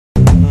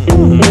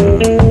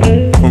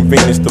From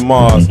Venus to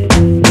Mars,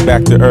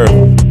 back to Earth,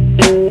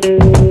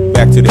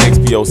 back to the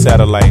XPO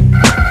satellite.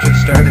 Get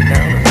started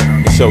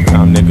now. It's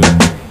showtime, nigga.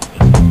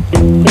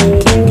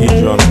 King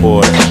Geezer on the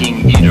board.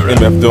 King Geezer.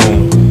 MF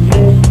Doom.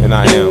 And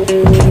I am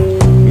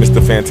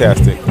Mr.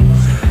 Fantastic.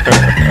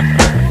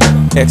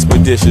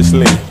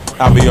 Expeditiously,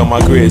 I'll be on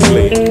my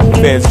grizzly.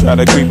 Feds try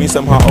to creep me,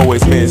 somehow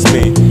always miss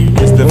me.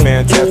 Mr.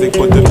 Fantastic,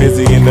 put the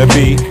busy in the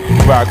beat.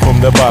 Rock from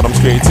the bottom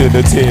straight to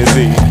the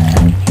tizzy.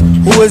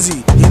 Who is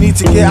he? You need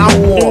to get out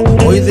more,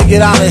 or either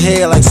get out of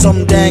here like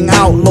some dang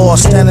outlaw,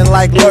 standing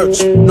like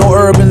lurch. No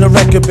herb in the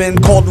record bin,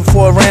 called him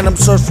for a random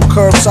search for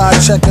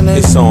curbside checking in.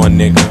 It's on,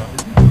 nigga,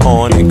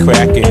 on and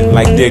cracking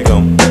like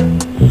Diggum.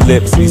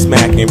 Lips be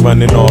smacking,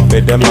 running off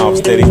at the mouth,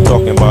 steady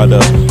talking about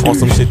us. On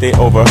some shit they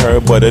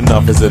overheard, but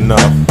enough is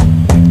enough.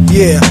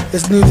 Yeah,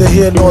 it's neither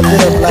here nor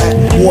there, black.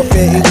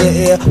 Warfare in your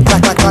ear,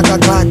 clack, clack, clack,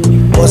 clack, clack.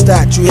 What's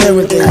that? You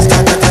hearing things,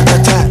 tat, tat, tat,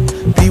 tat,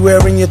 tat. Be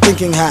wearing your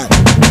thinking hat.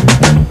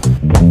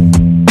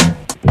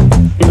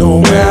 No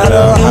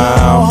matter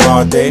how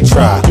hard they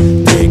try,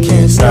 they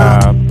can't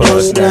stop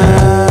us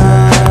now.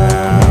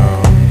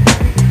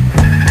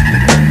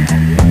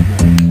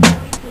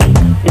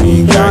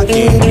 We got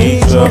King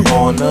Geezer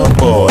on the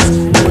board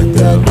with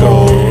the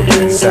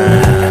golden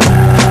sound.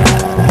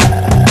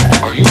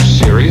 Are you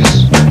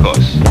serious?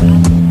 Cause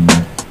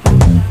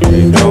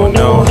They don't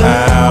know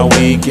how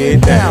we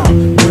get down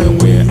when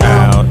we're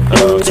out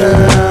of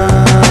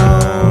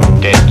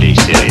town. deadly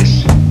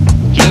serious.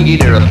 King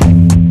Geezer.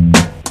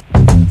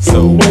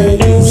 So when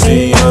you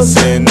see us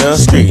in the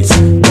streets,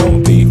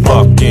 don't be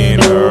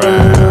fucking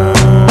around.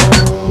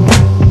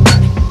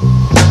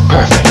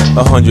 Perfect.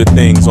 100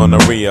 things on the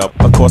re-up.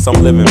 Of course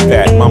I'm living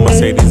fat. Mama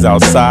say these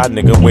outside,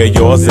 nigga, where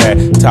yours at?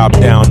 Top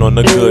down on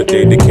a good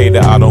day. Decatur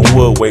out on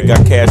Woodway.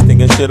 Got cash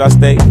thinking, should I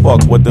stay?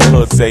 Fuck what the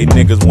hood say.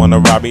 Niggas wanna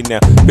rob me now.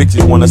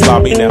 Bitches wanna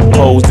slob me now.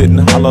 Hoes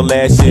didn't holler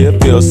last year.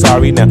 Feel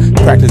sorry now.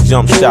 Practice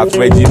jump shots.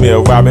 Reggie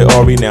Mill, Robert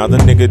Ory now. The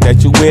nigga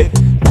that you with?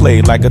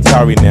 Played like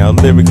Atari now.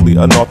 Lyrically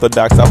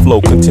unorthodox, I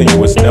flow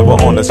continuous, never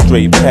on a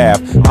straight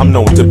path. I'm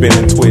known to bend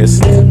and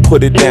twist.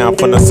 Put it down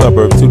from the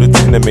suburb to the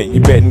tenement.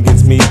 You betting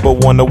against me,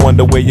 but wonder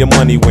where your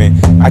money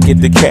went. I get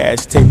the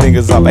cash, take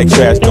niggas out like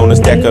trash. Don't a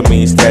stack of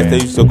mean stats. They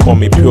used to call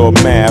me pure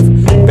math.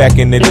 Back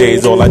in the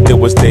days, all I did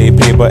was stay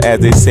paper,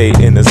 as they say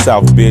in the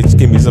South. Bitch,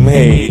 give me some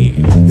hay.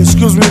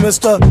 Excuse me,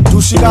 mister,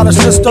 do she got a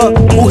sister?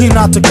 Who he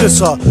not to kiss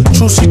her?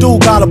 True, she do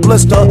got a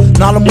blister.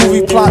 Not a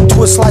movie plot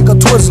twist like a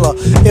Twizzler.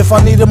 If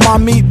I needed my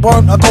meat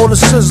burnt, I go to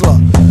Sizzler.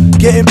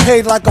 Getting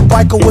paid like a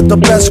biker with the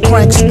best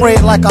crank.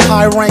 Sprayed like a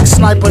high-rank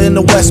sniper in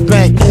the West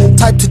Bank.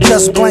 Type to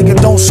just blank and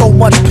don't show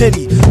much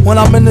pity. When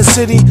I'm in the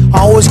city, I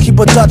always keep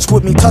a Dutch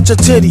with me. Touch a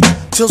titty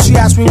till she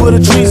asks me where the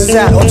trees is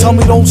at, or tell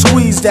me don't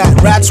squeeze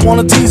that. Rats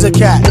wanna tease a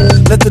cat.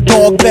 Let the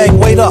dog beg,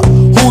 wait up.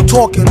 Who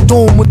talking?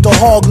 Doom with the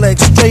hog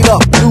legs, straight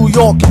up New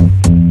Yorkin'.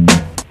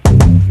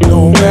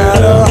 No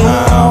matter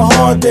how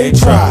hard they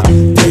try,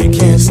 they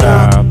can't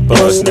stop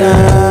us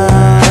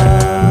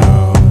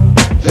now.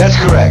 That's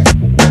correct.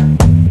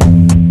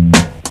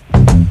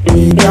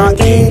 We got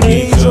King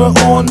Geezer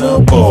on the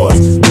board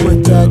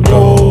with that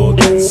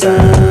golden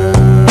sound.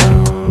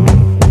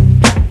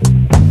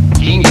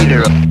 King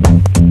Geezer.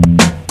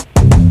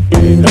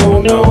 They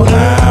don't know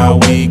how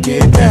we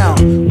get down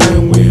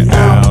when we're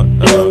out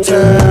of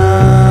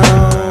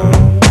town.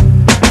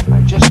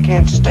 I just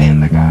can't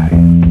stand the guy.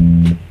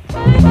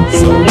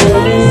 So